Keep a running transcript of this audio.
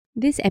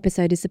This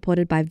episode is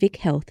supported by Vic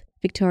Health,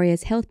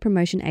 Victoria's health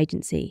promotion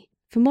agency.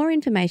 For more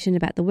information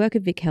about the work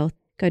of Vic Health,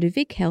 go to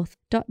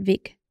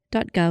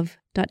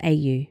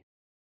vichealth.vic.gov.au.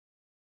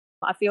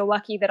 I feel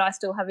lucky that I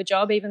still have a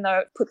job, even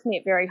though it puts me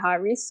at very high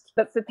risk.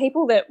 But for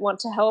people that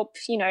want to help,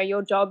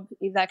 your job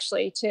is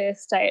actually to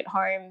stay at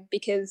home,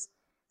 because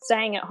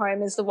staying at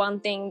home is the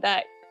one thing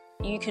that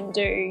you can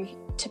do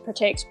to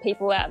protect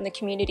people out in the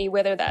community,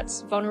 whether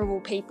that's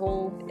vulnerable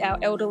people, our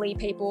elderly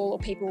people, or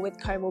people with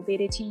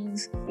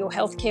comorbidities, your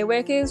healthcare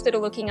workers that are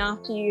looking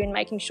after you and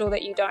making sure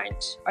that you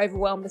don't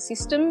overwhelm the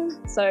system.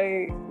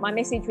 So my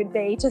message would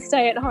be to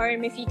stay at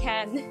home if you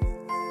can.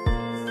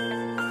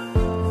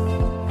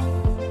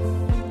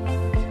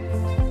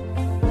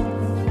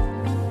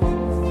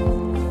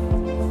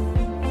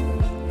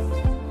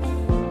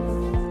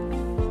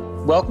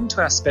 Welcome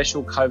to our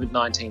special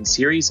COVID-19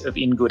 series of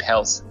In Good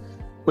Health,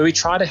 where we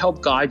try to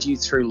help guide you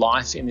through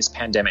life in this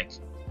pandemic.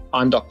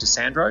 I'm Dr.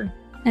 Sandro.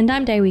 And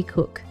I'm Dewi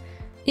Cook.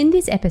 In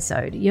this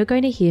episode, you're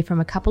going to hear from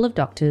a couple of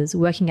doctors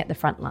working at the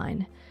front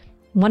line.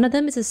 One of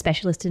them is a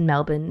specialist in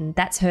Melbourne,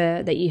 that's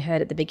her that you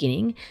heard at the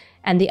beginning,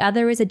 and the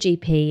other is a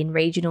GP in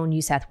regional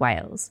New South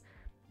Wales.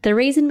 The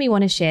reason we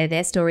want to share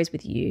their stories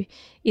with you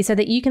is so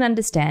that you can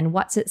understand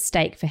what's at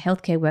stake for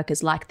healthcare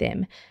workers like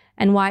them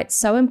and why it's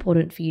so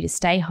important for you to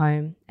stay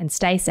home and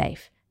stay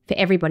safe for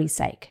everybody's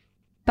sake.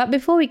 But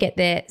before we get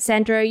there,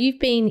 Sandro, you've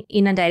been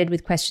inundated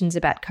with questions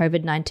about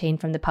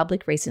COVID-19 from the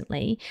public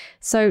recently,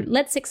 so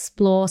let's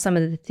explore some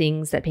of the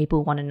things that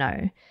people want to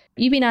know.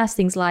 You've been asked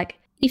things like,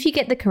 if you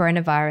get the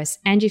coronavirus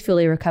and you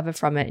fully recover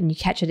from it and you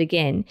catch it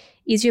again,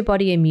 is your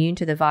body immune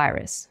to the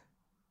virus?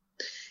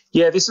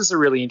 Yeah, this is a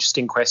really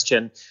interesting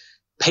question.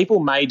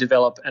 People may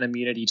develop an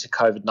immunity to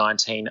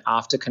COVID-19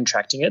 after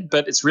contracting it,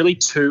 but it's really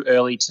too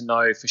early to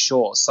know for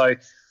sure. So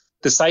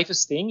the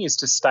safest thing is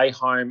to stay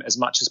home as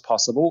much as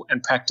possible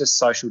and practice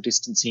social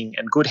distancing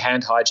and good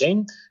hand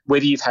hygiene,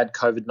 whether you've had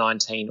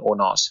COVID-19 or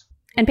not.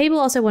 And people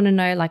also want to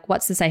know,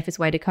 what's the safest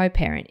way to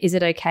co-parent? Is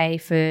it okay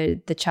for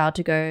the child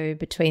to go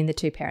between the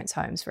two parents'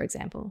 homes, for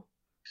example?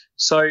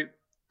 So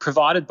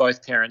provided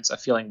both parents are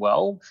feeling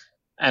well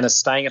and are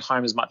staying at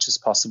home as much as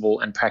possible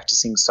and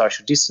practicing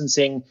social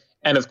distancing,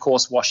 and of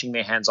course washing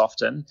their hands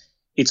often,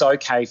 it's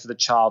okay for the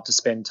child to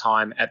spend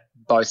time at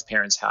both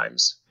parents'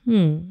 homes.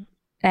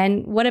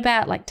 And what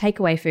about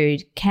takeaway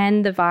food?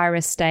 Can the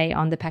virus stay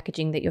on the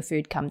packaging that your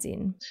food comes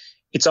in?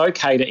 It's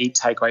okay to eat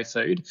takeaway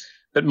food,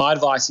 but my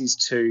advice is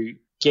to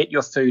get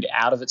your food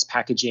out of its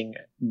packaging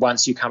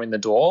once you come in the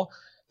door,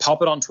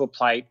 pop it onto a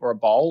plate or a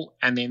bowl,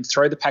 and then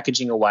throw the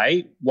packaging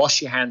away,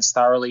 wash your hands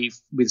thoroughly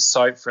with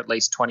soap for at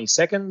least 20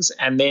 seconds,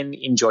 and then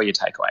enjoy your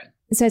takeaway.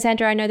 So,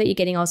 Sandra, I know that you're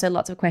getting also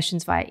lots of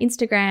questions via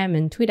Instagram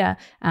and Twitter,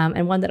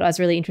 and one that I was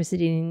really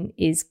interested in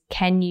is,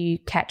 can you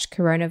catch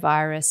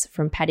coronavirus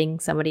from patting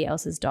somebody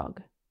else's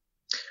dog?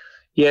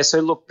 Yeah, so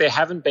look, there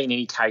haven't been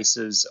any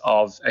cases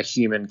of a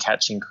human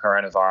catching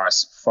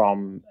coronavirus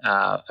from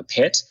a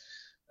pet,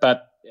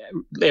 but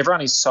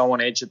everyone is so on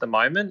edge at the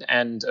moment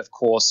and, of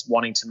course,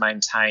 wanting to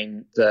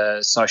maintain the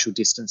social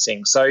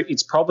distancing. So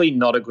it's probably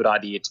not a good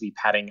idea to be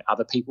patting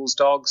other people's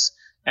dogs,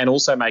 and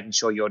also making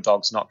sure your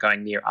dog's not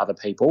going near other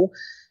people.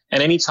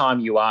 And anytime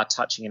you are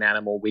touching an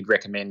animal, we'd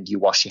recommend you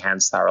wash your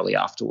hands thoroughly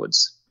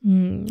afterwards.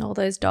 All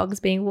those dogs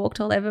being walked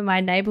all over my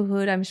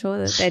neighbourhood, I'm sure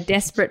that they're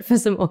desperate for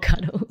some more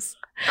cuddles.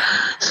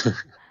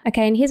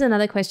 Okay, and here's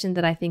another question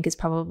that I think is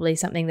probably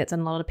something that's on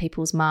a lot of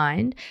people's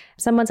mind.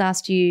 Someone's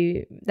asked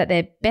you that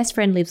their best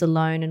friend lives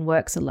alone and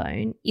works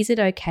alone. Is it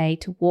okay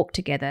to walk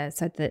together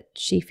so that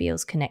she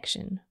feels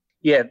connection?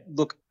 Yeah,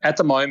 look, at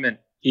the moment,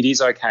 it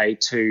is okay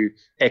to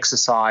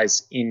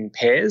exercise in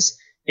pairs,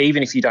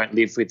 even if you don't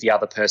live with the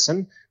other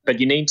person, but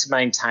you need to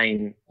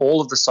maintain all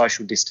of the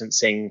social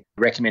distancing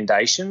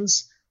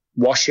recommendations,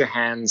 wash your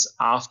hands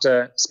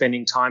after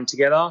spending time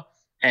together,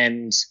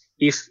 and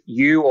if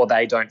you or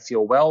they don't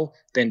feel well,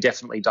 then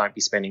definitely don't be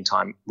spending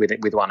time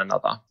with one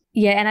another.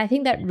 Yeah, and I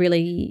think that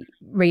really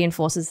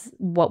reinforces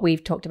what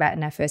we've talked about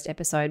in our first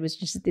episode, was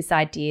just this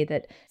idea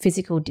that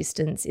physical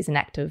distance is an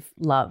act of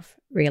love,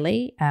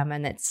 really,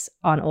 and it's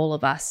on all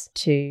of us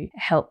to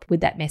help with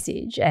that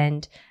message.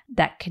 And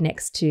that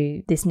connects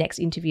to this next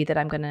interview that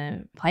I'm going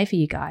to play for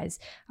you guys.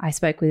 I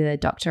spoke with a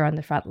doctor on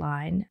the front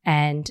line,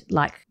 and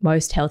like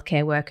most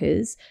healthcare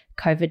workers,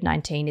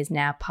 COVID-19 is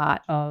now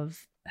part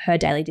of her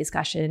daily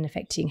discussion,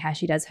 affecting how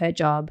she does her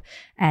job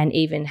and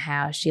even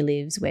how she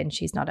lives when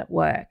she's not at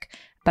work.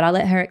 But I'll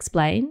let her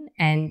explain.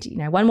 And,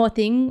 one more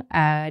thing,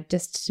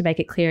 just to make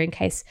it clear in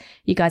case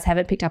you guys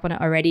haven't picked up on it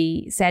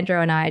already,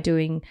 Sandro and I are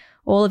doing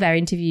all of our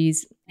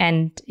interviews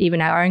and even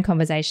our own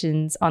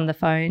conversations on the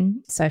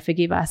phone. So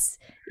forgive us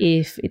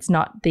if it's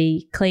not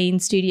the clean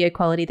studio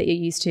quality that you're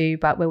used to,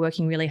 but we're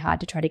working really hard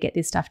to try to get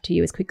this stuff to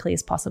you as quickly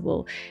as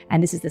possible.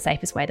 And this is the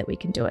safest way that we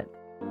can do it.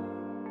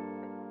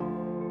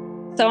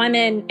 So I'm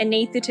an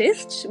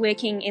anaesthetist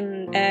working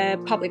in a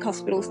public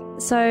hospital.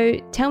 So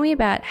tell me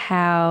about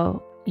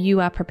how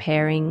you are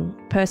preparing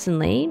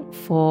personally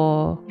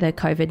for the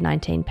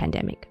COVID-19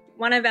 pandemic.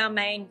 One of our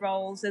main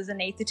roles as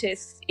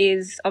anaesthetists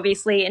is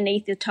obviously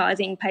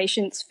anaesthetising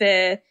patients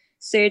for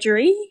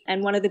surgery.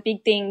 And one of the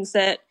big things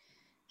that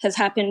has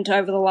happened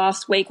over the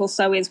last week or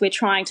so is we're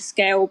trying to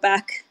scale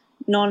back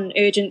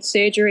non-urgent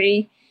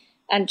surgery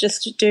and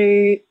just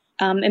do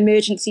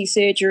emergency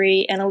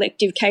surgery and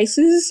elective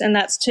cases, and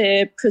that's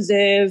to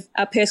preserve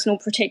our personal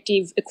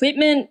protective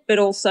equipment, but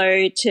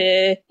also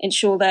to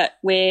ensure that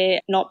we're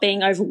not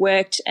being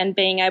overworked and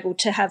being able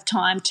to have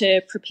time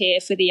to prepare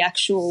for the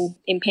actual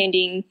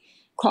impending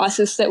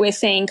crisis that we're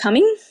seeing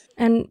coming.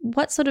 And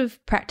what sort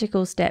of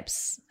practical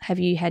steps have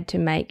you had to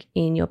make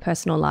in your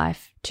personal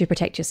life to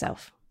protect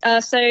yourself?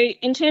 So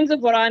in terms of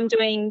what I'm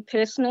doing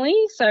personally,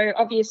 so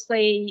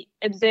obviously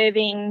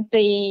observing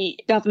the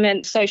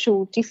government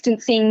social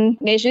distancing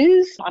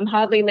measures. I'm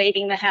hardly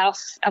leaving the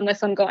house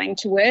unless I'm going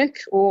to work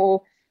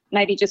or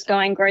maybe just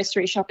going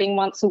grocery shopping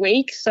once a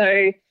week.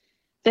 So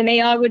for me,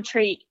 I would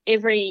treat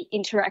every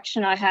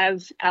interaction I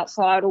have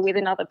outside or with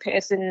another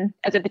person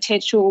as a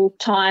potential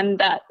time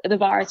that the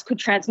virus could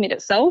transmit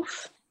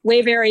itself.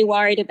 We're very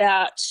worried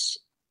about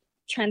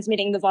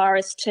transmitting the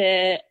virus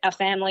to our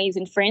families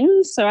and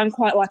friends. So I'm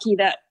quite lucky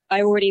that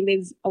I already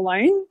live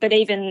alone. But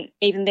even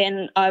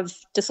then, I've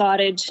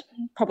decided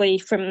probably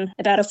from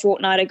about a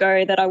fortnight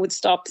ago that I would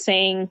stop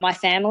seeing my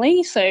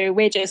family. So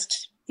we're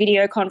just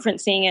video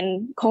conferencing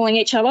and calling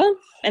each other.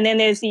 And then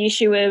there's the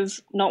issue of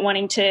not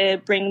wanting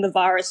to bring the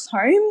virus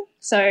home.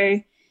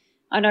 So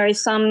I know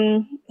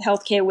some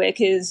healthcare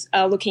workers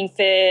are looking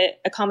for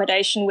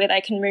accommodation where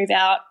they can move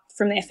out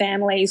from their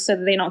families so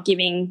that they're not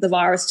giving the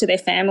virus to their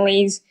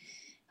families.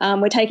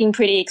 We're taking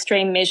pretty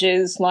extreme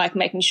measures like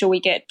making sure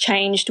we get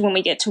changed when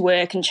we get to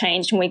work and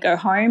changed when we go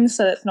home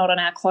so it's not on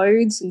our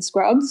clothes and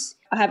scrubs.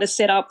 I have a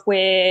setup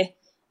where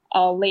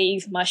I'll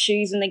leave my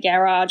shoes in the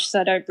garage so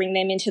I don't bring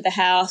them into the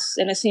house,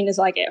 and as soon as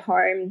I get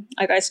home,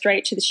 I go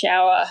straight to the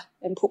shower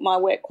and put my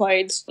work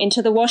clothes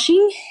into the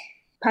washing,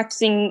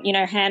 practicing,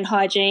 hand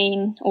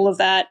hygiene, all of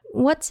that.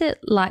 What's it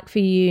like for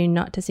you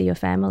not to see your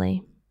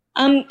family?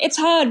 It's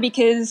hard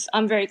because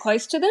I'm very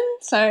close to them,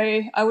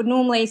 so I would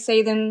normally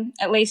see them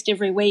at least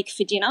every week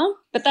for dinner,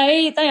 but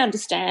they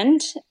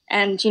understand.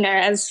 And,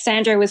 as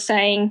Sandra was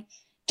saying,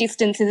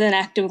 distance is an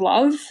act of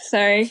love.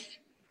 So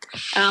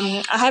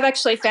I have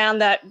actually found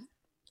that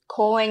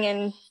calling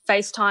and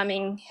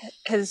FaceTiming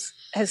has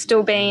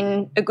still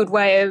been a good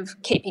way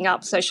of keeping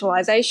up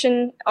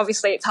socialisation.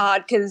 Obviously, it's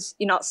hard because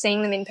you're not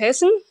seeing them in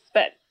person,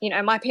 but,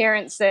 my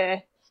parents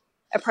are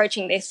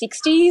approaching their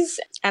 60s,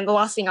 and the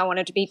last thing I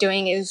wanted to be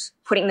doing is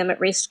putting them at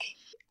risk.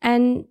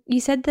 And you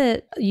said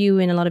that you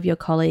and a lot of your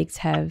colleagues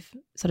have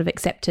sort of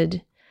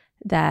accepted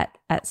that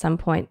at some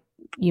point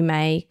you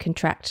may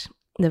contract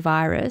the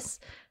virus.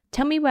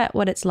 Tell me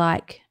what it's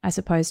like, I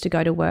suppose, to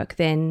go to work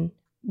then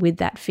with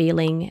that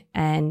feeling,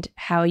 and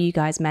how are you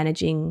guys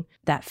managing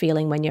that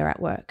feeling when you're at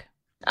work?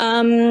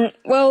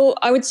 Well,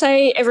 I would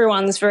say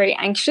everyone's very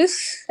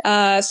anxious.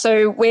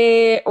 So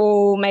we're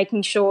all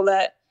making sure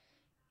that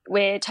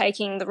we're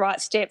taking the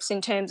right steps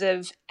in terms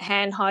of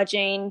hand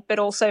hygiene, but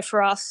also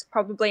for us,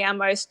 probably our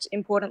most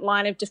important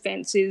line of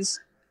defence is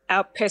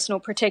our personal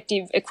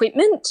protective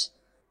equipment.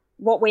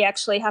 What we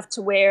actually have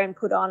to wear and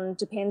put on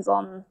depends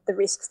on the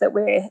risks that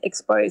we're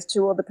exposed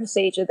to or the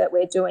procedure that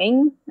we're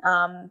doing.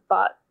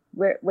 But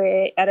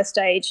we're at a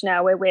stage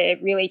now where we're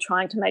really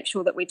trying to make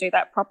sure that we do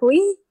that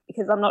properly,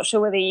 because I'm not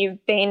sure whether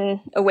you've been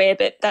aware,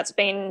 but that's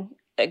been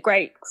a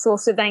great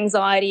source of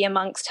anxiety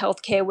amongst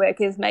healthcare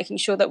workers, making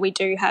sure that we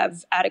do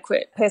have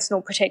adequate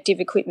personal protective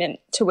equipment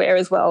to wear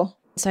as well.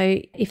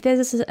 So if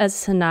there's a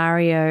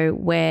scenario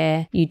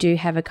where you do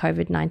have a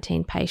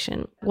COVID-19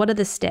 patient, what are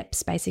the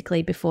steps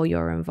basically before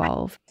you're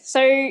involved?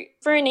 So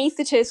for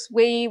anaesthetists,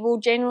 we will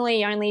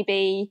generally only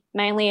be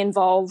mainly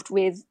involved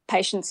with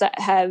patients that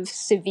have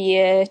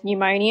severe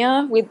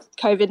pneumonia with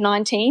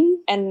COVID-19,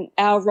 and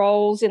our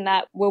roles in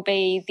that will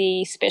be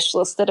the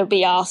specialists that will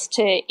be asked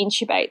to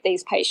intubate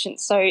these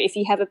patients. So if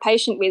you have a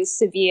patient with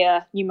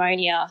severe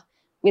pneumonia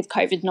with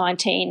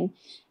COVID-19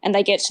 and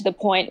they get to the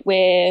point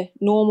where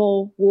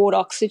normal ward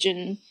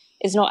oxygen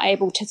is not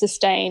able to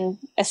sustain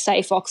a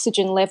safe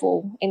oxygen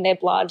level in their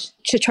blood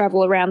to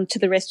travel around to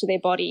the rest of their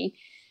body,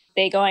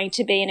 they're going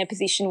to be in a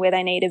position where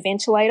they need a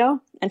ventilator.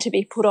 And to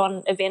be put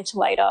on a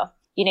ventilator,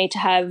 you need to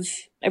have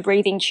a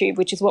breathing tube,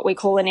 which is what we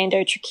call an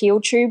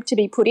endotracheal tube, to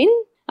be put in.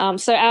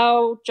 So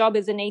our job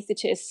as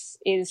anaesthetists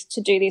is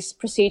to do this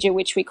procedure,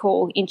 which we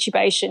call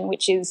intubation,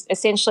 which is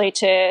essentially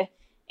to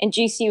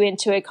induce you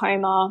into a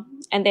coma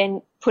and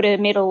then put a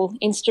metal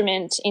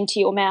instrument into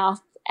your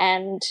mouth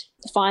and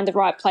find the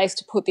right place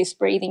to put this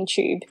breathing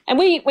tube. And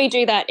we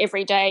do that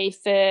every day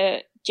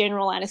for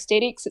general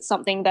anaesthetics. It's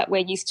something that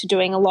we're used to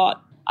doing a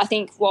lot. I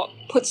think what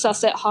puts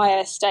us at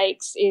higher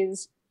stakes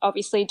is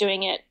obviously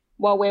doing it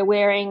while we're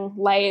wearing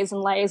layers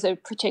and layers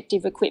of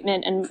protective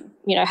equipment and,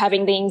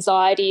 having the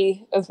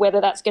anxiety of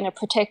whether that's going to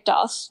protect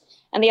us.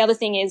 And the other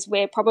thing is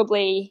we're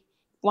probably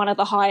one of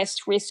the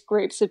highest risk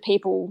groups of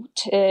people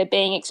to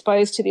being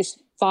exposed to this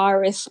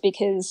virus,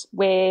 because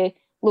we're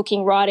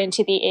looking right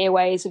into the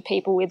airways of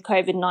people with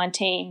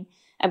COVID-19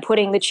 and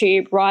putting the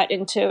tube right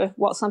into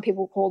what some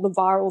people call the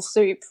viral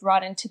soup,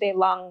 right into their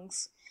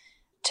lungs.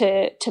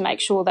 to make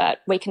sure that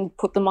we can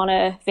put them on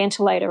a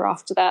ventilator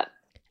after that.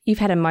 You've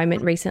had a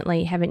moment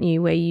recently, haven't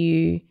you, where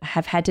you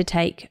have had to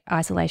take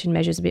isolation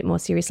measures a bit more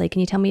seriously. Can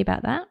you tell me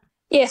about that?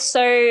 Yes,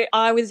 so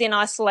I was in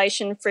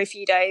isolation for a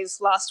few days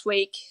last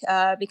week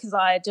because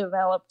I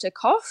developed a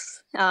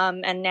cough,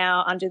 and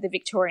now under the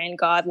Victorian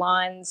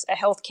guidelines, a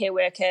healthcare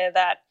worker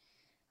that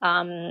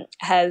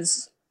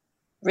has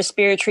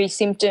respiratory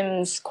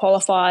symptoms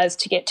qualifies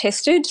to get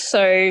tested.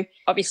 So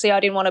obviously I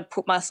didn't want to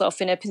put myself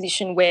in a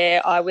position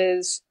where I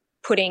was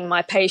putting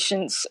my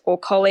patients or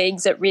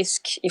colleagues at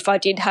risk if I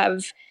did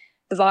have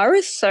the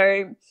virus.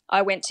 So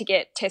I went to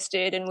get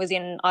tested and was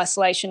in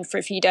isolation for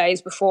a few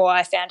days before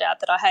I found out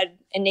that I had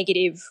a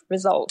negative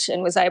result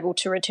and was able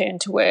to return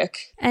to work.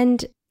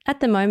 And at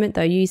the moment,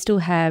 though, you still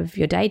have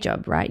your day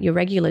job, right? Your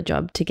regular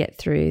job to get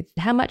through.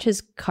 How much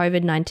has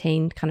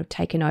COVID-19 kind of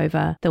taken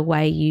over the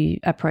way you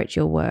approach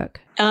your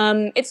work?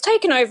 It's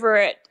taken over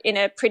it in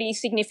a pretty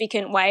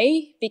significant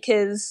way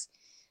because,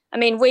 I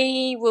mean,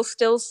 we will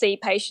still see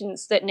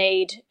patients that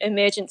need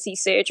emergency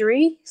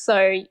surgery. So,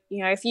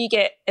 you know, if you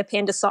get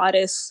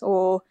appendicitis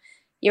or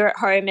you're at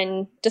home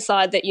and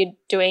decide that you're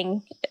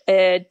doing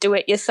a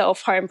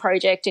do-it-yourself home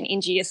project and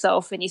injure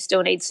yourself and you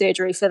still need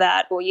surgery for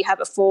that, or you have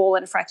a fall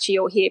and fracture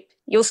your hip,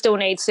 you'll still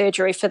need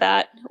surgery for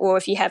that. Or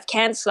if you have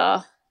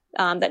cancer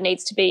that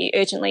needs to be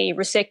urgently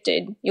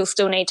resected, you'll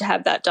still need to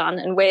have that done.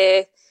 And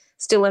we're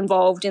still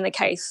involved in the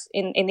case,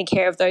 in the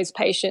care of those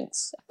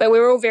patients. But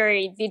we're all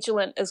very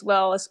vigilant as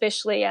well,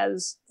 especially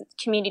as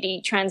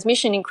community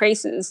transmission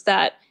increases,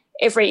 that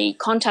every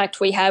contact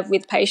we have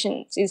with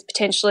patients is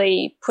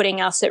potentially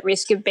putting us at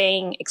risk of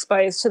being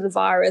exposed to the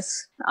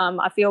virus.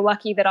 I feel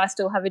lucky that I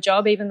still have a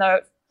job, even though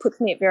it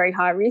puts me at very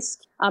high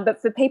risk.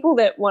 But for people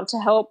that want to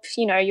help,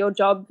 you know, your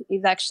job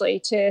is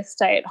actually to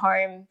stay at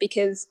home,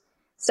 because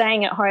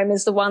staying at home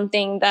is the one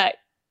thing that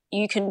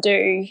you can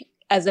do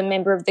as a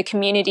member of the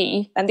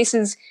community. And this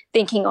is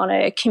thinking on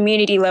a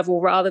community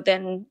level rather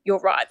than your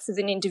rights as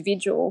an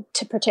individual,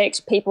 to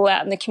protect people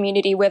out in the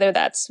community, whether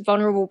that's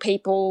vulnerable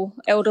people,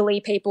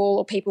 elderly people,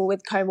 or people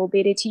with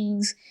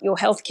comorbidities, your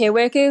healthcare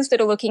workers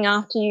that are looking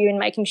after you and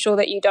making sure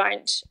that you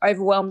don't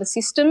overwhelm the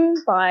system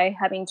by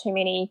having too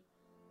many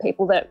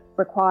people that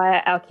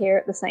require our care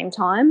at the same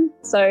time.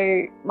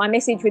 So my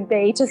message would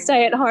be to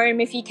stay at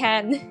home if you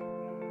can.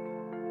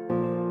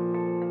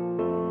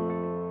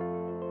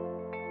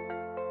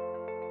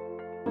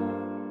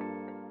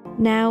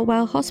 Now,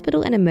 while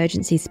hospital and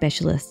emergency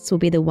specialists will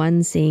be the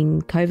ones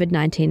seeing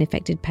COVID-19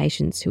 affected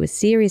patients who are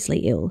seriously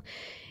ill,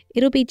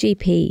 it'll be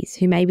GPs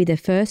who may be the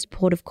first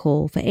port of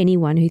call for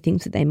anyone who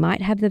thinks that they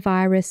might have the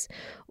virus,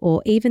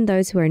 or even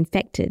those who are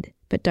infected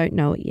but don't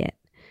know it yet.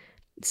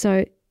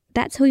 So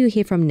that's who you'll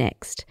hear from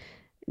next.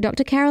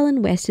 Dr.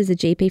 Carolyn West is a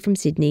GP from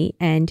Sydney,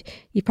 and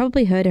you've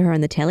probably heard of her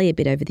on the telly a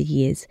bit over the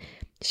years.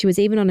 She was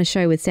even on a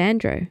show with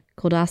Sandro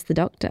called Ask the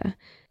Doctor.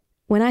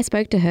 When I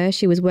spoke to her,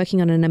 she was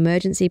working on an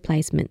emergency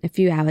placement a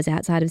few hours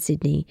outside of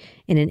Sydney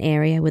in an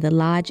area with a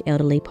large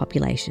elderly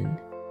population.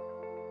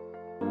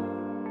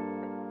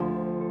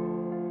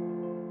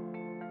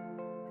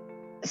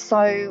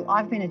 So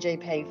I've been a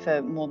GP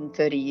for more than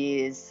 30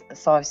 years,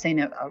 so I've seen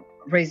a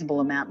reasonable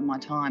amount in my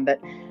time,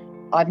 but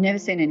I've never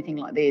seen anything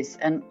like this.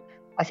 And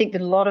I think that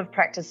a lot of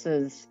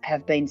practices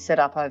have been set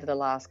up over the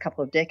last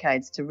couple of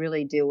decades to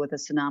really deal with a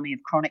tsunami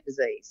of chronic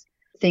disease.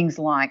 Things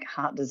like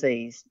heart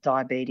disease,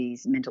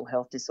 diabetes, mental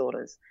health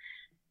disorders.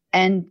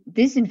 And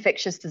this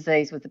infectious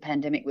disease with the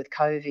pandemic with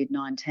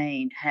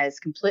COVID-19 has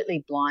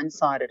completely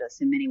blindsided us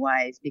in many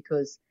ways,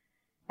 because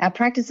our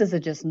practices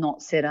are just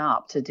not set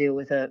up to deal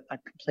with a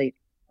complete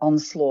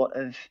onslaught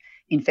of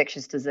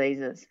infectious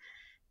diseases.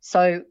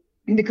 So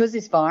because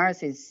this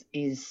virus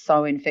is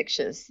so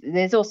infectious,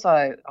 there's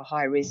also a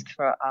high risk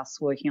for us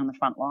working on the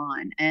front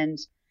line. And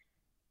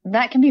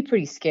that can be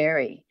pretty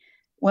scary.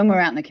 When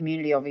we're out in the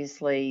community,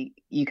 obviously,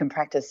 you can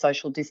practice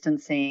social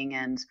distancing,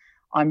 and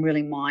I'm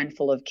really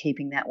mindful of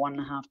keeping that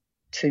 1.5,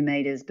 2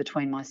 metres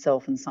between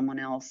myself and someone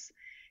else,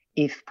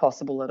 if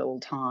possible, at all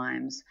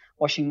times,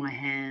 washing my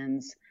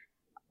hands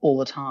all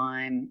the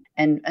time,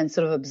 and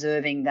sort of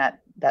observing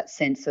that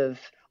sense of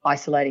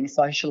isolating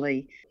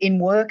socially. In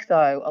work,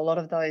 though, a lot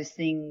of those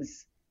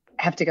things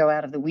have to go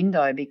out of the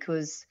window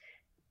because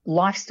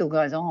life still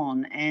goes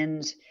on.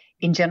 And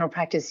in general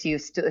practice, you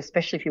still,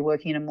 especially if you're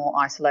working in a more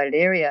isolated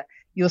area,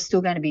 you're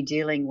still going to be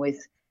dealing with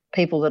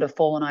people that have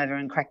fallen over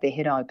and cracked their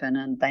head open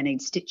and they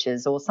need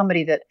stitches, or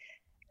somebody that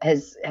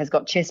has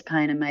got chest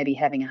pain and maybe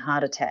having a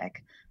heart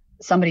attack,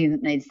 somebody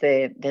that needs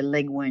their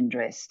leg wound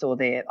dressed or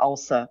their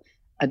ulcer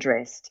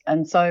addressed.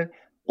 And so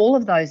all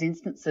of those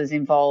instances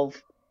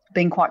involve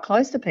being quite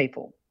close to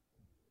people.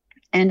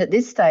 And at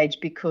this stage,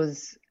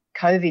 because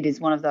COVID is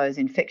one of those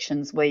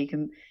infections where you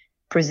can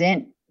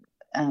present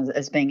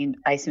as being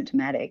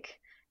asymptomatic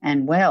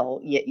and well,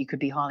 yet you could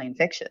be highly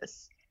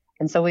infectious.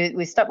 And so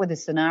we're stuck with a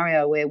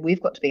scenario where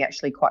we've got to be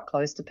actually quite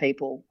close to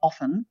people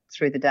often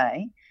through the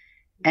day,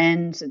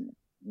 and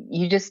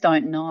you just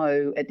don't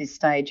know at this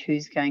stage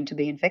who's going to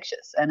be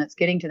infectious. And it's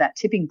getting to that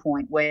tipping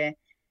point where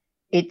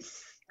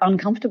it's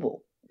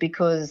uncomfortable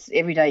because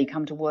every day you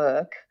come to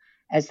work,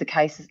 as the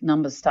case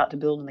numbers start to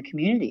build in the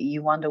community,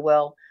 you wonder,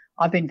 well,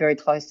 I've been very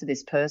close to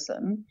this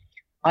person.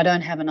 I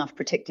don't have enough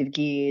protective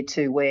gear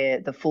to wear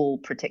the full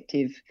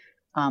protective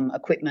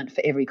equipment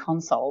for every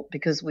consult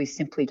because we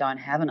simply don't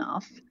have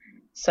enough.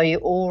 So you're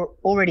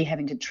already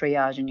having to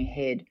triage in your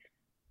head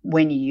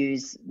when you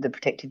use the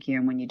protective gear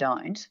and when you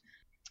don't.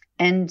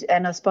 And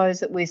I suppose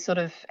that we're sort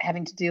of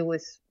having to deal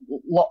with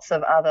lots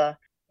of other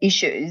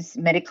issues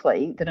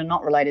medically that are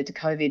not related to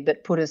COVID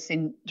but put us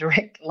in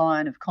direct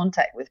line of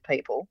contact with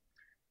people.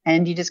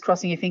 And you're just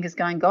crossing your fingers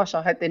going, gosh,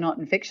 I hope they're not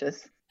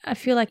infectious. I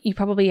feel like you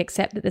probably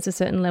accept that there's a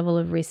certain level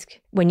of risk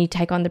when you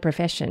take on the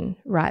profession,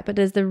 right? But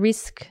does the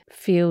risk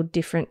feel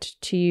different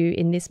to you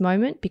in this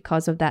moment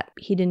because of that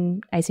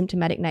hidden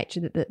asymptomatic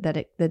nature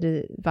that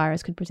the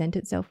virus could present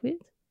itself with?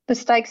 The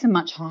stakes are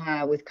much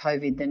higher with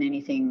COVID than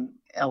anything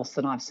else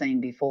that I've seen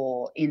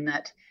before, in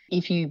that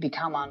if you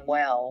become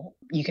unwell,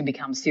 you can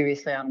become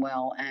seriously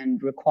unwell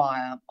and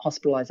require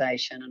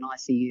hospitalisation, an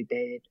ICU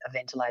bed, a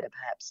ventilator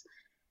perhaps,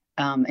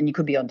 and you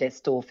could be on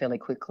death's door fairly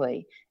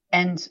quickly.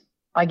 And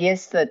I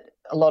guess that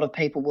a lot of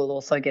people will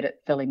also get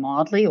it fairly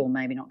mildly or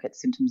maybe not get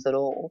symptoms at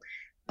all.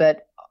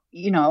 But,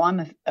 you know, I'm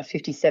a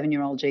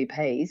 57-year-old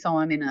GP, so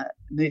I'm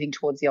moving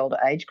towards the older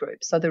age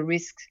group. So the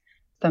risks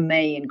for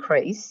me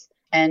increase.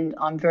 And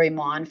I'm very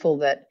mindful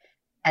that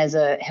as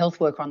a health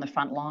worker on the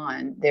front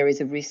line, there is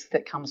a risk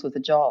that comes with the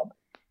job.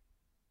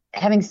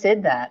 Having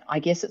said that, I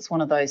guess it's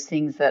one of those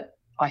things that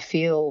I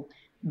feel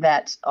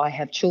that I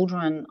have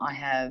children, I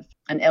have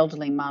an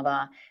elderly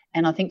mother,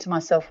 and I think to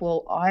myself,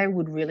 well, I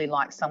would really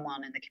like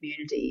someone in the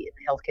community, in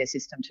the healthcare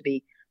system, to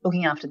be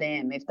looking after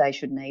them if they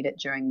should need it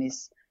during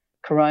this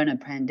corona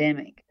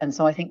pandemic. And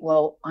so I think,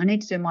 well, I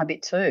need to do my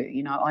bit too.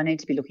 You know, I need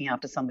to be looking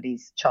after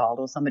somebody's child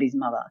or somebody's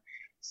mother.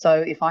 So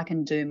if I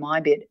can do my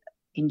bit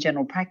in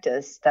general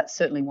practice, that's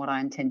certainly what I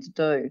intend to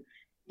do,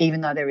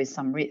 even though there is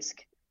some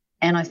risk.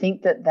 And I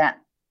think that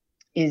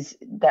is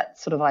that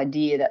sort of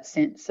idea, that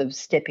sense of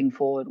stepping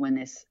forward when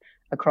there's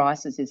a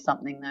crisis is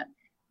something that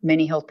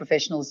many health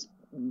professionals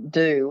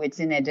do. It's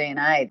in their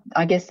DNA.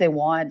 I guess they're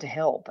wired to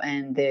help,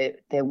 and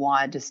they're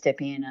wired to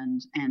step in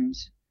and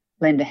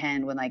lend a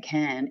hand when they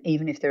can,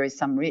 even if there is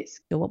some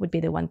risk. What would be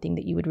the one thing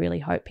that you would really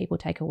hope people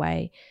take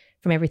away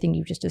from everything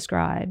you've just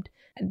described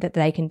that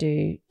they can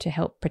do to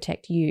help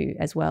protect you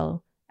as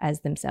well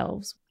as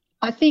themselves?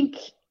 I think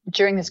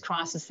during this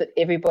crisis that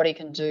everybody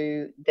can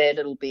do their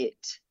little bit,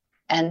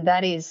 and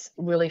that is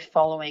really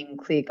following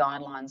clear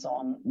guidelines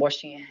on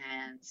washing your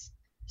hands,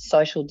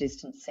 social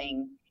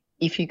distancing.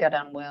 If you get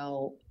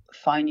unwell,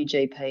 phone your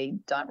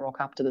GP, don't rock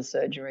up to the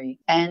surgery.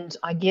 And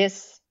I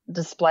guess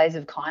displays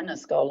of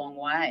kindness go a long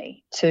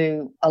way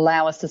to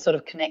allow us to sort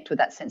of connect with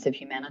that sense of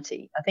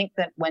humanity. I think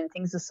that when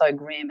things are so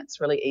grim, it's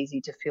really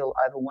easy to feel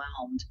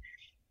overwhelmed.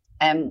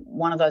 And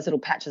one of those little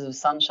patches of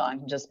sunshine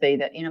can just be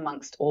that in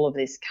amongst all of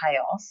this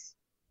chaos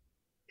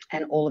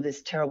and all of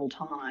this terrible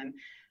time,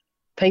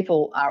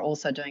 people are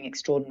also doing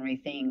extraordinary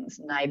things.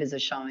 Neighbours are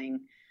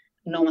showing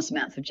enormous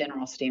amounts of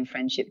generosity and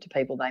friendship to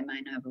people they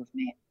may never have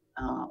met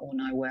or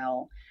know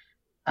well.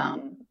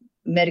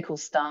 Medical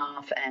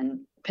staff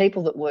and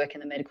people that work in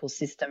the medical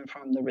system,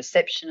 from the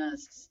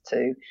receptionists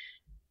to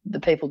the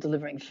people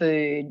delivering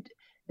food,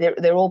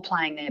 they're all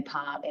playing their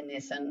part in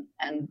this,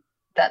 and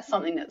that's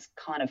something that's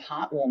kind of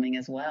heartwarming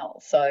as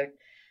well. So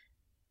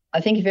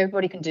I think if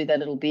everybody can do that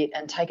little bit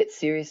and take it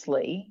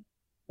seriously,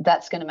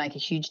 that's going to make a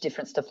huge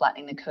difference to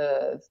flattening the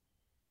curve.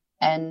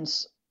 And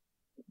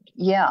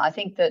yeah, I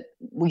think that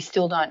we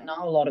still don't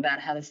know a lot about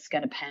how this is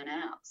going to pan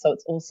out. So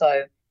it's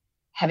also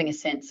having a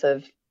sense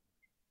of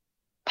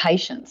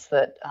patience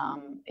that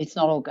it's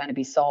not all going to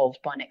be solved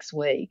by next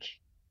week,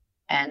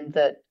 and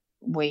that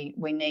we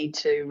need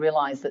to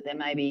realise that there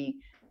may be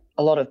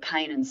a lot of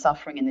pain and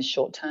suffering in the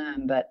short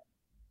term, but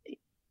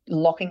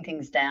locking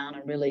things down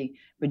and really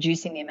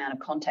reducing the amount of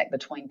contact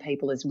between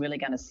people is really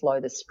going to slow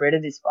the spread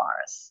of this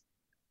virus.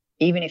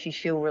 Even if you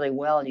feel really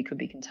well, you could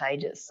be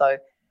contagious. So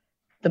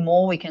the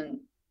more we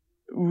can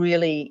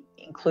really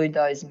include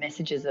those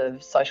messages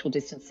of social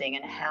distancing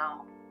and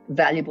how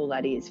valuable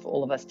that is for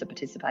all of us to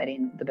participate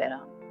in, the better.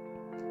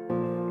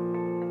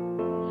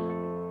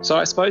 So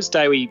I suppose,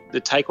 Dewi,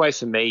 the takeaway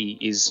for me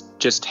is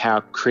just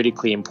how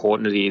critically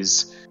important it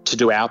is to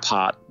do our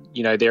part.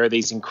 You know, there are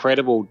these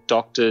incredible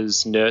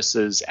doctors,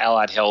 nurses,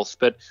 allied health,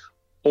 but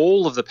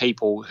all of the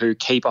people who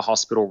keep a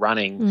hospital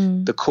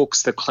running, the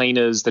cooks, the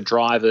cleaners, the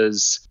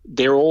drivers,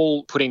 they're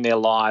all putting their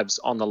lives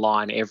on the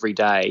line every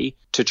day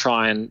to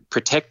try and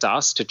protect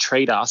us, to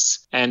treat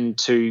us, and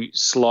to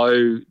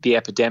slow the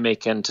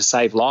epidemic and to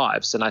save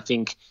lives. And I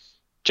think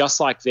just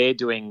like they're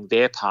doing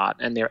their part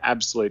and they're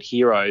absolute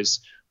heroes,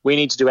 we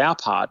need to do our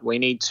part. We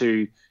need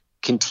to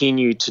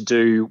continue to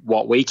do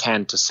what we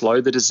can to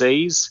slow the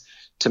disease,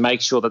 to make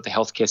sure that the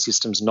healthcare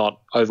system's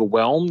not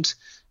overwhelmed,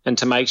 and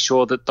to make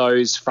sure that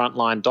those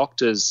frontline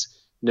doctors,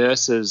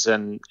 nurses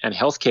and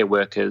healthcare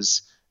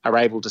workers are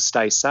able to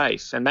stay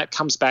safe. And that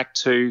comes back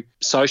to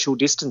social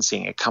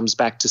distancing. It comes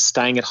back to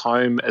staying at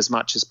home as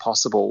much as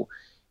possible.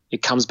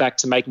 It comes back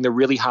to making the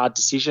really hard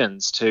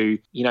decisions to,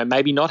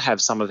 maybe not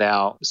have some of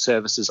our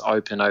services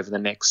open over the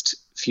next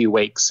few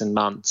weeks and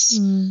months.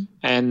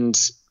 And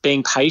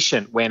being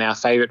patient when our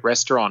favourite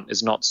restaurant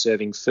is not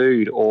serving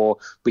food, or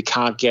we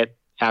can't get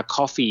our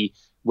coffee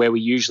where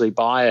we usually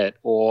buy it,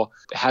 or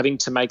having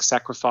to make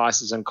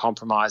sacrifices and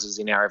compromises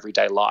in our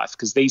everyday life,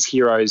 because these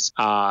heroes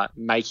are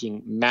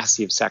making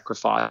massive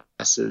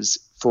sacrifices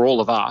for all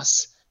of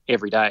us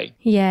every day.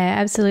 Yeah,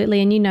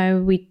 absolutely.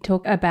 And, we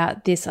talk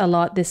about this a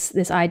lot,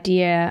 this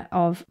idea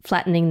of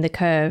flattening the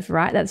curve,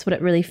 right? That's what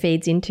it really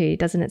feeds into,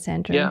 doesn't it,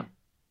 Sandra? Yeah.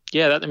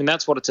 Yeah,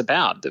 that's what it's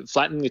about.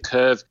 Flattening the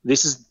curve,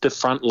 this is the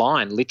front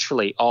line,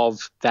 literally,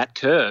 of that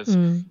curve.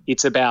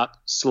 It's about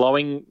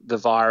slowing the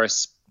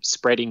virus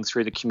spreading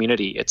through the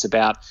community. It's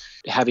about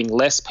having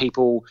less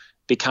people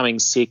becoming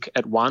sick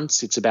at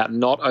once. It's about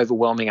not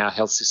overwhelming our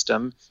health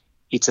system.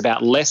 It's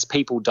about less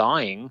people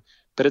dying,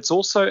 but it's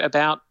also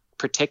about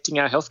protecting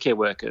our healthcare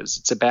workers.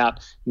 It's about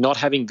not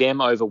having them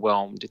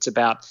overwhelmed. It's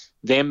about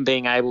them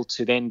being able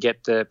to then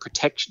get the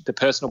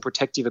personal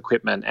protective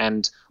equipment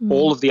and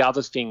all of the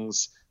other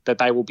things that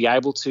they will be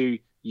able to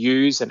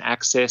use and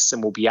access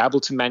and will be able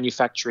to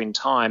manufacture in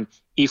time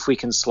if we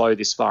can slow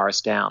this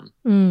virus down.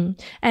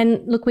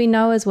 And look, we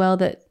know as well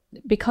that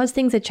because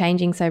things are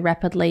changing so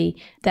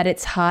rapidly, that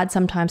it's hard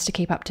sometimes to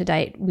keep up to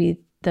date with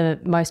the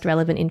most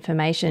relevant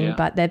information.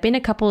 But there have been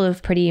a couple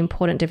of pretty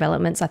important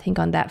developments, I think,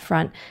 on that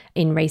front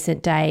in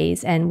recent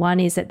days. And one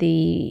is that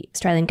the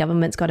Australian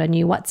government's got a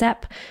new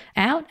WhatsApp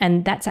out,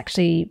 and that's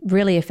actually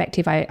really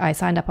effective. I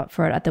signed up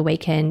for it at the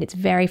weekend. It's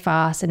very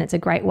fast and it's a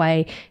great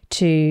way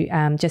to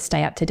just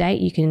stay up to date.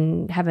 You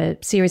can have a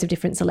series of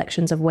different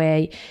selections of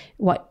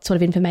what sort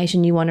of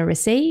information you want to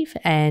receive,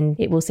 and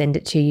it will send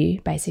it to you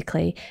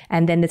basically.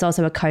 And then there's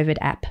also a COVID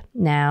app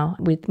now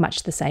with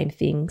much the same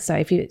thing. So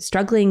if you're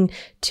struggling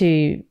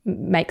to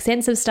make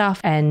sense of stuff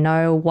and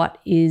know what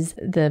is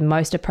the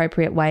most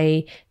appropriate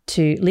way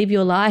to live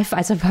your life,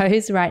 I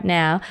suppose, right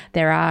now,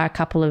 there are a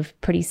couple of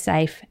pretty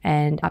safe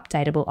and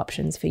updatable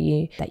options for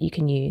you that you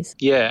can use.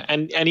 Yeah,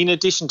 and in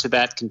addition to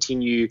that,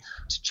 continue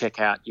to check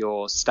out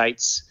your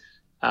state's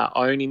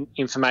own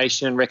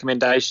information and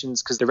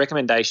recommendations, because the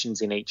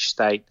recommendations in each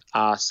state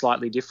are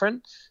slightly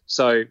different.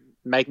 So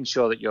making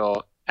sure that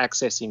you're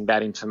accessing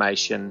that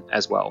information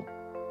as well.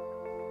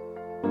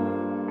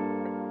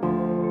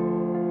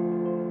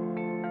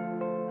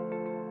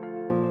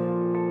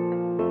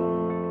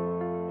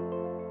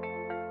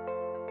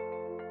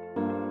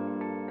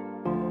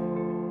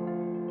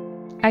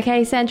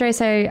 Okay, Sandra,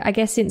 so I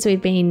guess since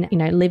we've been,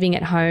 living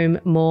at home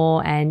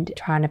more and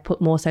trying to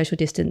put more social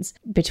distance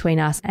between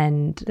us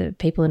and the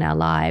people in our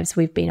lives,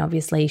 we've been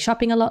obviously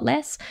shopping a lot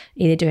less,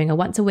 either doing a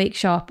once a week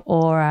shop,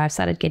 or I've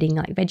started getting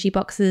like veggie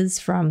boxes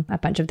from a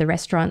bunch of the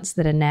restaurants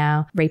that are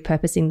now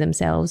repurposing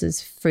themselves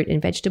as fruit and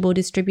vegetable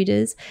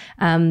distributors.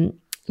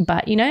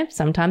 But,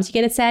 sometimes you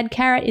get a sad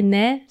carrot in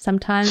there.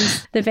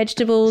 Sometimes the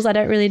vegetables, I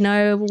don't really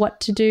know what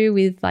to do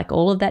with like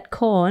all of that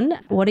corn.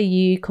 What are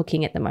you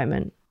cooking at the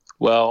moment?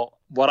 Well,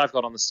 what I've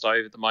got on the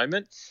stove at the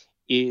moment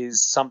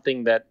is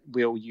something that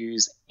will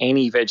use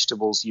any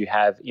vegetables you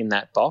have in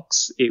that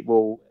box. It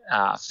will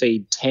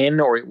feed 10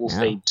 or it will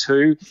feed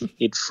 2.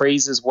 It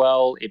freezes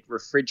well, it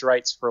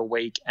refrigerates for a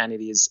week, and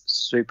it is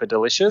super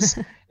delicious.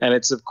 And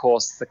it's, of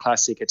course, the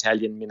classic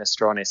Italian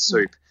minestrone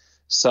soup.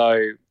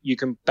 So you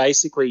can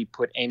basically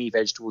put any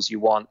vegetables you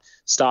want.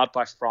 Start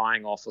by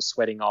frying off or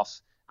sweating off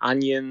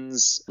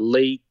onions,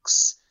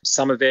 leeks,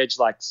 summer veg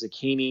like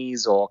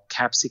zucchinis or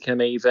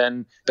capsicum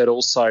even, but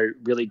also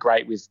really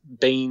great with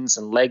beans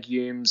and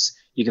legumes.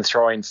 You can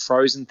throw in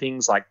frozen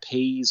things like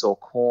peas or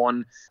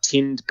corn,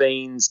 tinned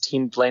beans,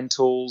 tinned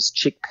lentils,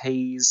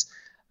 chickpeas,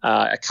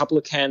 a couple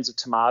of cans of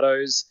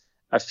tomatoes,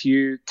 a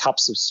few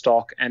cups of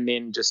stock, and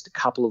then just a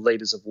couple of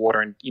litres of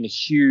water, and in a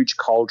huge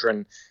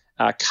cauldron,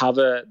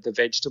 cover the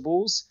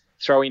vegetables.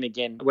 Throw in,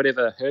 again,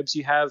 whatever herbs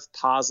you have.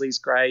 Parsley's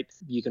great.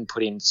 You can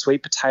put in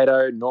sweet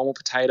potato, normal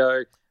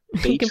potato.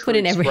 You can put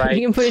in everything.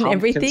 You can put in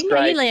everything.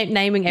 Are you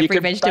naming every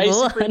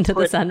vegetable under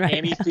the sun right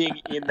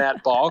anything in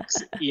that box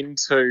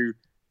into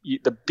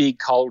the big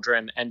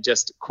cauldron and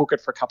just cook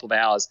it for a couple of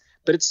hours.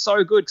 But it's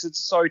so good because it's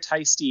so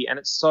tasty and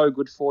it's so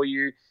good for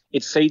you.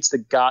 It feeds the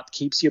gut,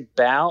 keeps your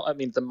bowel. I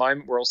mean, at the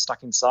moment we're all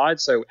stuck inside,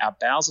 so our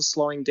bowels are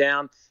slowing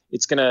down.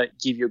 It's going to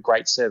give you a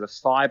great serve of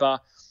fibre.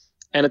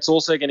 And it's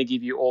also going to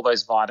give you all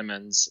those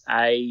vitamins,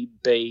 A,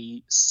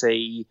 B,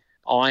 C,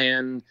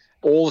 iron,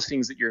 all the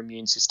things that your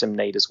immune system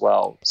need as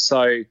well.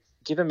 So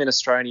give a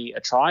minestrone a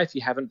try if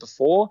you haven't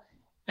before.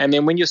 And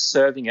then when you're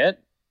serving it,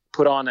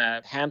 put on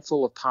a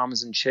handful of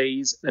Parmesan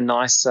cheese, a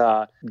nice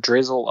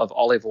drizzle of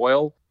olive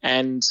oil.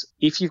 And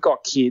if you've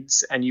got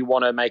kids and you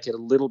want to make it a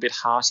little bit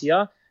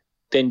heartier,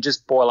 then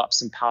just boil up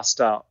some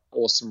pasta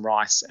or some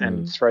rice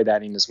and throw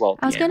that in as well.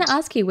 I was going to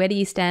ask you, where do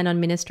you stand on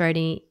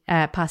minestrone,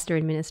 pasta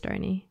and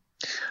minestrone?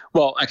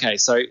 Well, okay,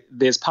 so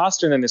there's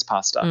pasta and then there's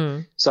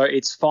pasta. So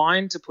it's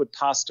fine to put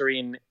pasta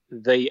in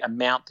the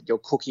amount that you're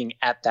cooking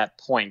at that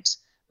point.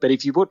 But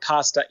if you put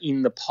pasta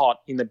in the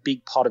pot, in the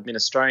big pot of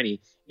minestrone,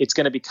 it's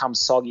going to become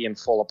soggy and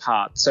fall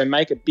apart. So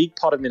make a big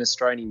pot of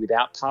minestrone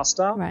without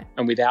pasta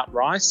and without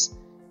rice.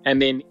 And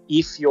then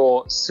if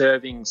you're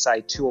serving,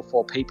 say, 2 or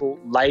 4 people,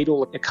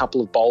 ladle a couple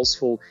of bowls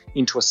full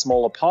into a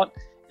smaller pot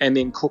and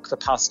then cook the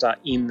pasta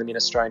in the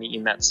minestrone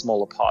in that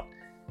smaller pot.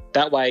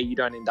 That way you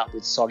don't end up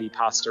with soggy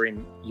pasta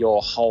in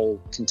your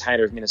whole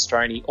container of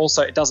minestrone.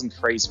 Also, it doesn't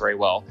freeze very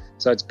well,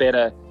 so it's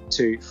better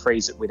to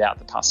freeze it without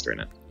the pasta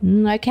in it.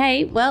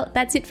 Okay, well,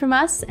 that's it from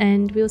us,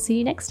 and we'll see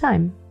you next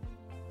time.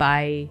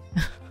 Bye.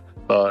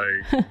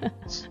 Bye.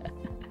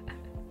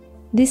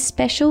 This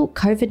special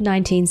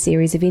COVID-19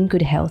 series of In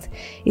Good Health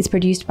is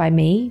produced by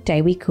me,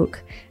 Dewi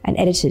Cook, and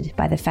edited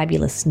by the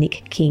fabulous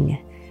Nick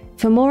King.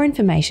 For more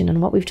information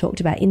on what we've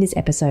talked about in this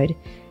episode,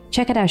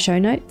 check out our show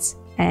notes,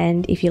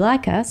 and if you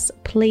like us,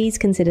 please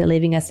consider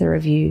leaving us a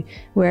review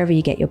wherever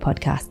you get your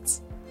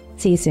podcasts.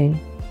 See you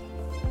soon.